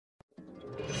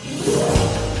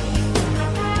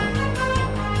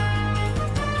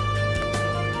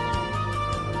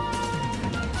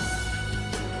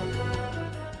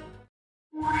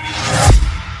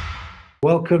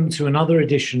welcome to another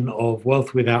edition of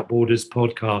Wealth Without Borders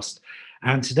podcast.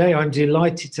 And today I'm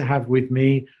delighted to have with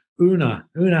me Una.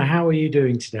 Una, how are you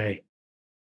doing today?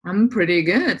 I'm pretty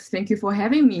good. Thank you for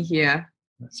having me here.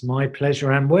 That's my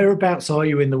pleasure. And whereabouts are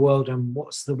you in the world and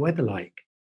what's the weather like?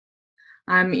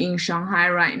 I'm in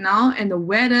Shanghai right now, and the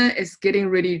weather is getting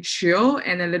really chill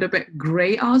and a little bit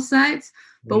gray outside,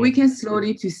 but we can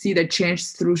slowly to see the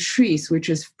change through trees,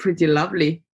 which is pretty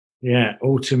lovely. Yeah,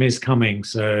 autumn is coming,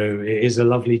 so it is a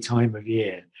lovely time of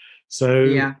year. So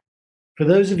Yeah. for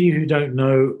those of you who don't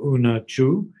know Una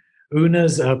Chu,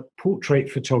 Una's a portrait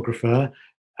photographer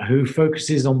who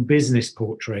focuses on business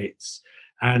portraits,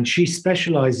 and she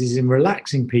specializes in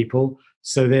relaxing people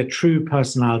so their true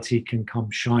personality can come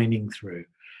shining through.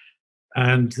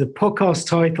 And the podcast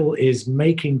title is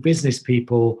Making Business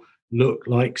People Look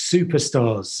Like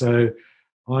Superstars. So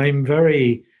I'm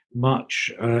very much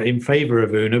in favor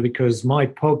of Una because my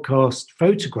podcast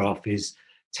photograph is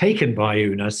taken by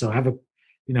Una. So I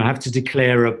have to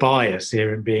declare a bias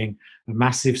here in being a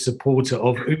massive supporter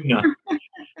of Una.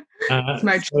 It's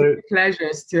my true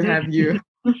pleasure to have you.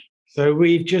 So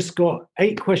we've just got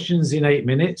 8 questions in 8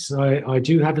 minutes. I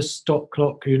do have a stop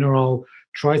clock, Una. I'll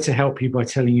try to help you by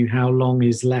telling you how long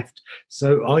is left.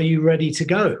 So are you ready to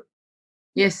go?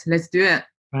 Yes, let's do it.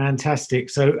 Fantastic.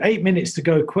 So 8 minutes to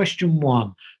go. Question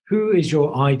 1. Who is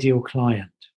your ideal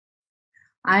client?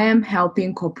 I am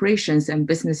helping corporations and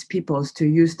business people to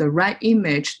use the right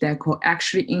image that could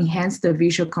actually enhance the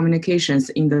visual communications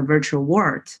in the virtual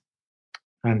world.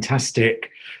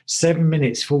 Fantastic. 7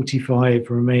 minutes 45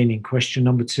 remaining. Question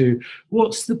number 2.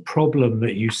 What's the problem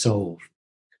that you solve?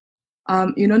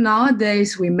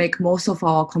 Nowadays we make most of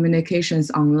our communications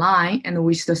online, and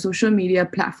with the social media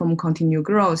platform continue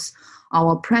growth,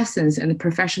 our presence and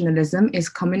professionalism is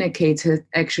communicated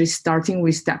actually starting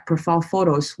with that profile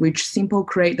photos, which simply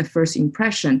create the first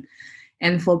impression.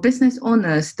 And for business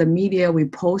owners, the media we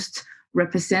post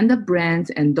represent the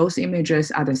brand, and those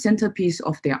images are the centerpiece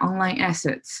of their online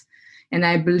assets. And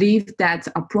I believe that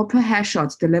a proper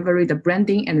headshot delivery the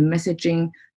branding and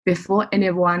messaging before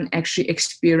anyone actually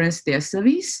experience their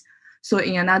service. So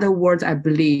in other words, I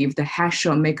believe the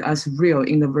headshot make us real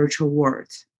in the virtual world.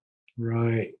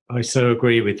 Right. I so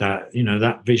agree with that.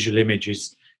 That visual image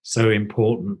is so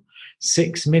important.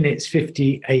 6 minutes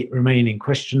 58 remaining.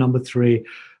 Question number 3.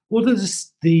 What are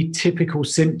the typical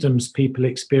symptoms people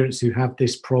experience who have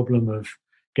this problem of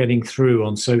getting through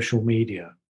on social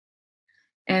media?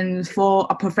 And for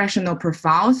a professional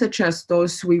profile, such as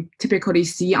those we typically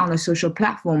see on a social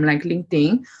platform like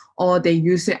LinkedIn, or they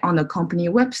use it on the company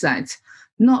website,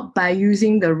 not by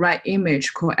using the right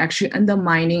image could actually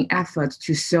undermining efforts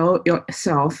to sell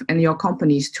yourself and your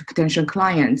companies to potential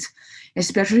clients.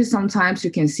 Especially sometimes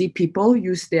you can see people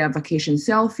use their vacation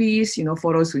selfies,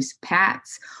 photos with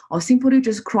pets, or simply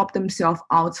just crop themselves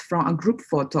out from a group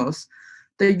photos.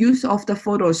 The use of the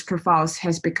photos profiles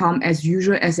has become as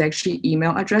usual as actually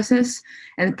email addresses,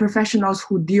 and professionals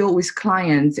who deal with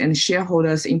clients and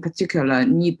shareholders in particular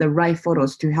need the right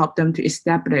photos to help them to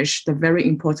establish the very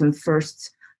important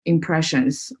first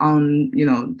impressions on,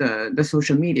 the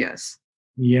social medias.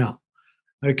 Yeah.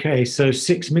 Okay, so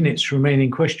 6 minutes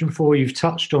remaining. Question 4, you've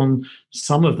touched on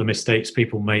some of the mistakes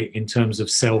people make in terms of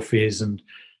selfies and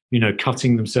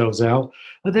cutting themselves out.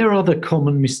 Are there other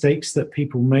common mistakes that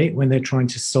people make when they're trying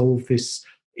to solve this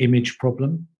image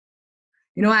problem?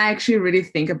 I actually really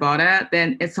think about it.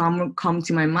 Then it's come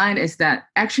to my mind is that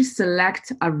actually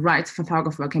select a right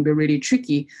photographer can be really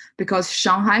tricky because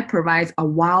Shanghai provides a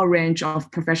wide range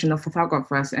of professional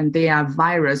photographers, and they are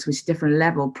various with different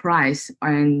level, price,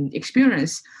 and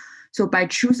experience. So by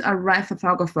choose a right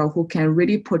photographer who can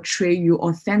really portray you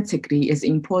authentically is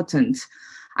important.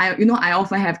 I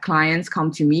often have clients come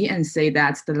to me and say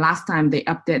that the last time they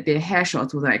updated their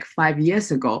headshots was like 5 years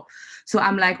ago. So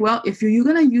I'm like, well, if you're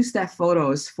going to use that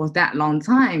photos for that long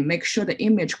time, make sure the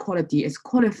image quality is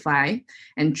qualified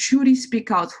and truly speak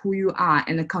out who you are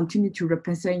and continue to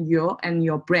represent you and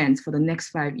your brand for the next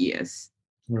 5 years.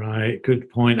 Right. Good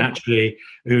point. Yeah. Actually,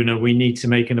 Una, we need to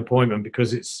make an appointment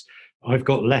because I've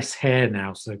got less hair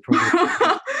now. So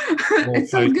probably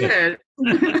it's so good.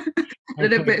 A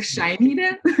little bit shiny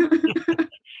then.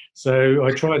 So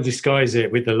I try and disguise it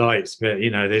with the lights, but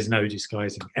there's no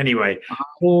disguising. Anyway,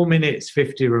 4 minutes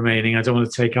 50 remaining. I don't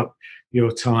want to take up your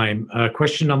time.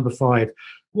 Question number 5.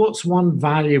 What's one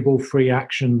valuable free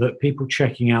action that people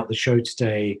checking out the show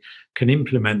today can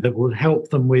implement that will help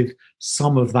them with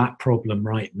some of that problem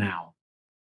right now?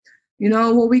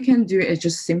 What we can do is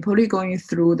just simply going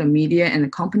through the media and the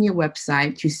company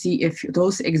website to see if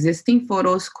those existing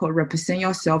photos could represent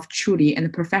yourself truly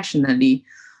and professionally.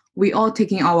 we all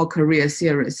taking our career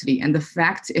seriously. And the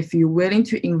fact if you're willing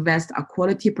to invest a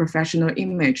quality professional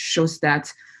image shows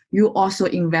that you also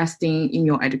investing in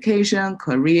your education,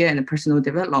 career, and personal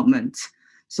development.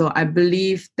 So I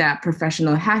believe that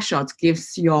professional headshots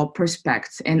gives your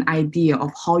prospects an idea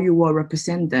of how you will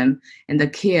represent them and the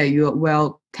care you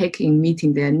will take in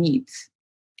meeting their needs.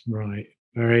 Right.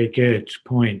 Very good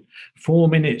point. 4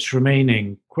 minutes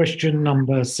remaining. Question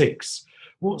number 6.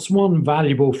 What's one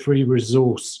valuable free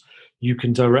resource you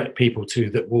can direct people to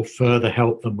that will further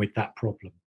help them with that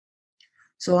problem?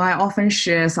 So I often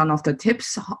share some of the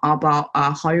tips about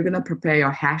how you're going to prepare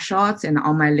your headshots and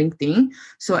on my LinkedIn.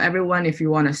 So everyone, if you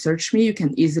want to search me, you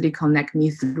can easily connect me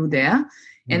through there.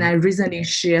 And I recently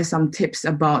share some tips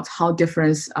about how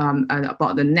difference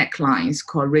about the necklines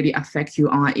could really affect you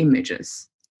on our images.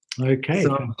 Okay,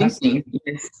 so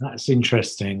yes. That's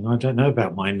interesting. I don't know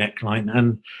about my neckline.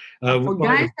 And for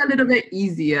guys, a little bit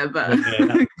easier, but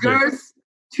girls,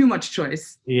 too much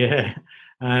choice. Yeah.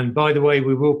 And by the way,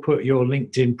 we will put your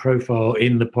LinkedIn profile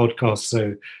in the podcast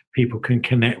so people can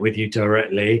connect with you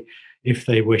directly if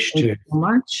they wish to. Thank you so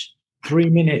much. 3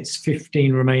 minutes,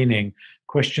 15 remaining.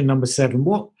 Question number 7.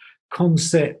 What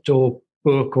concept or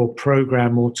book or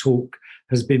program or talk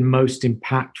has been most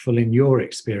impactful in your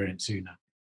experience, Una?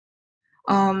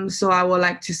 So I would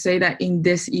like to say that in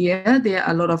this year, there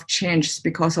are a lot of changes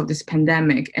because of this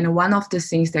pandemic. And one of the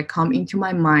things that come into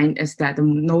my mind is that the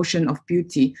notion of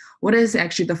beauty. What is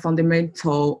actually the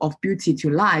fundamental of beauty to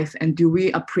life? And do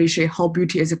we appreciate how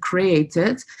beauty is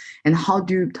created and how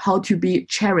to be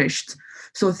cherished?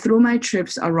 So through my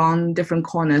trips around different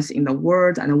corners in the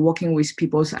world and working with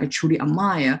people I truly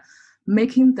admire,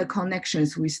 making the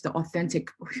connections with the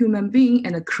authentic human being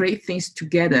and create things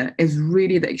together is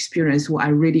really the experience what I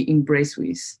really embrace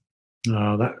with.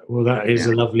 Oh, that is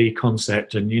a lovely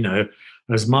concept. And,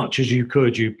 as much as you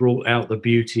could, you brought out the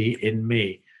beauty in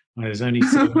me. There's only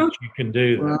so much you can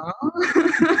do. Well.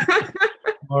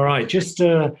 All right, just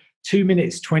 2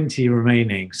 minutes, 20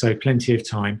 remaining. So plenty of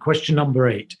time. Question number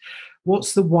 8.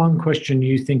 What's the one question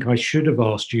you think I should have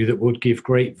asked you that would give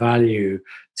great value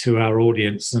to our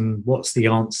audience, and what's the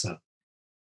answer?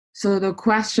 So the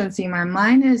questions in my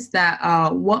mind is that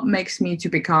what makes me to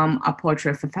become a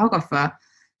portrait photographer?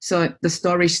 So the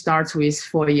story starts with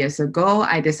 4 years ago.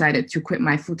 I decided to quit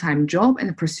my full-time job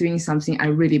and pursuing something I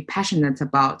really passionate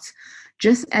about.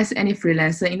 Just as any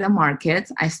freelancer in the market,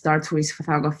 I start with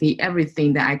photography,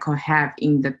 everything that I could have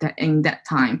in that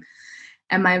time.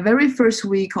 And my very first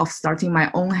week of starting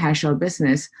my own headshot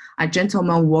business, a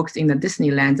gentleman worked in the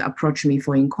Disneyland approached me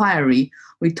for inquiry.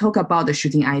 We talked about the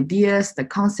shooting ideas, the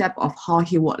concept of how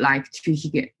he would like to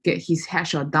get his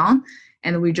headshot done,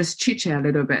 and we just chit-chat a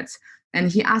little bit. And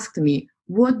he asked me,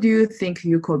 what do you think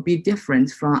you could be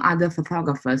different from other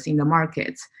photographers in the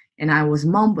market? And I was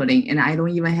mumbling, and I don't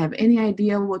even have any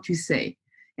idea what to say.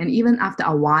 And even after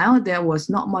a while, there was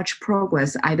not much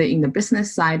progress either in the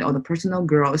business side or the personal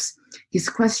growth. His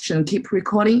question kept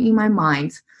recording in my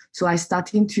mind. So I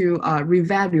started to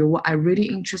revalue what I'm really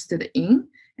interested in.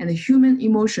 And the human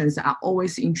emotions are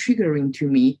always intriguing to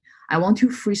me. I want to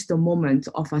freeze the moment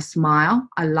of a smile,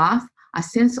 a laugh, a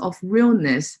sense of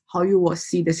realness, how you will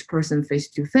see this person face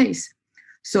to face.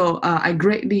 So I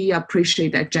greatly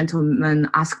appreciate that gentleman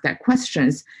asked that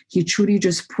questions. He truly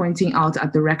just pointing out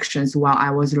directions while I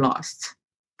was lost.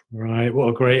 Right, what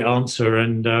a great answer.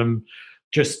 And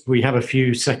we have a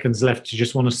few seconds left to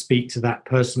just want to speak to that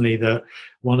personally, that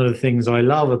one of the things I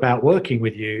love about working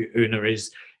with you, Una,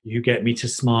 is you get me to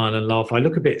smile and laugh. I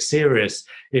look a bit serious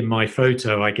in my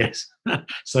photo, I guess.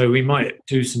 So we might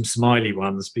do some smiley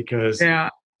ones because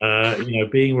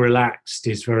being relaxed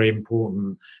is very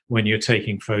important when you're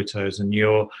taking photos, and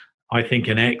you're, I think,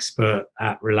 an expert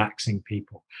at relaxing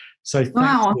people. So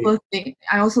I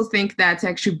also think that's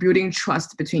actually building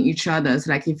trust between each other.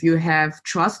 So like if you have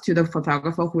trust to the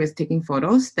photographer who is taking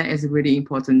photos, that is really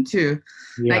important too.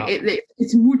 Yeah. Like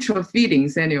it's mutual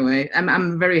feelings anyway.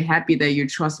 I'm very happy that you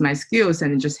trust my skills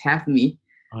and just have me.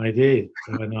 I did,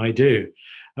 and I do.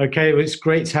 Okay, well, it's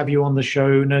great to have you on the show.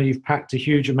 Una, you've packed a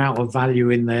huge amount of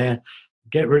value in there.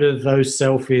 Get rid of those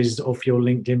selfies off your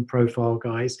LinkedIn profile,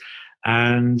 guys.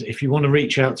 And if you want to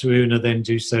reach out to Una, then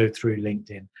do so through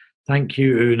LinkedIn. Thank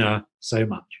you, Una, so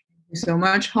much. Thank you so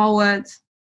much, Howard.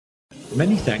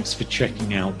 Many thanks for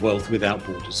checking out Wealth Without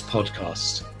Borders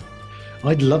podcast.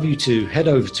 I'd love you to head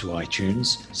over to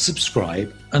iTunes,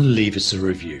 subscribe, and leave us a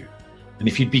review. And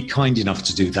if you'd be kind enough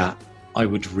to do that, I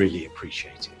would really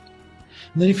appreciate it.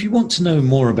 And then if you want to know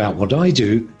more about what I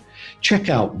do, check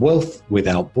out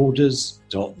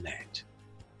wealthwithoutborders.net.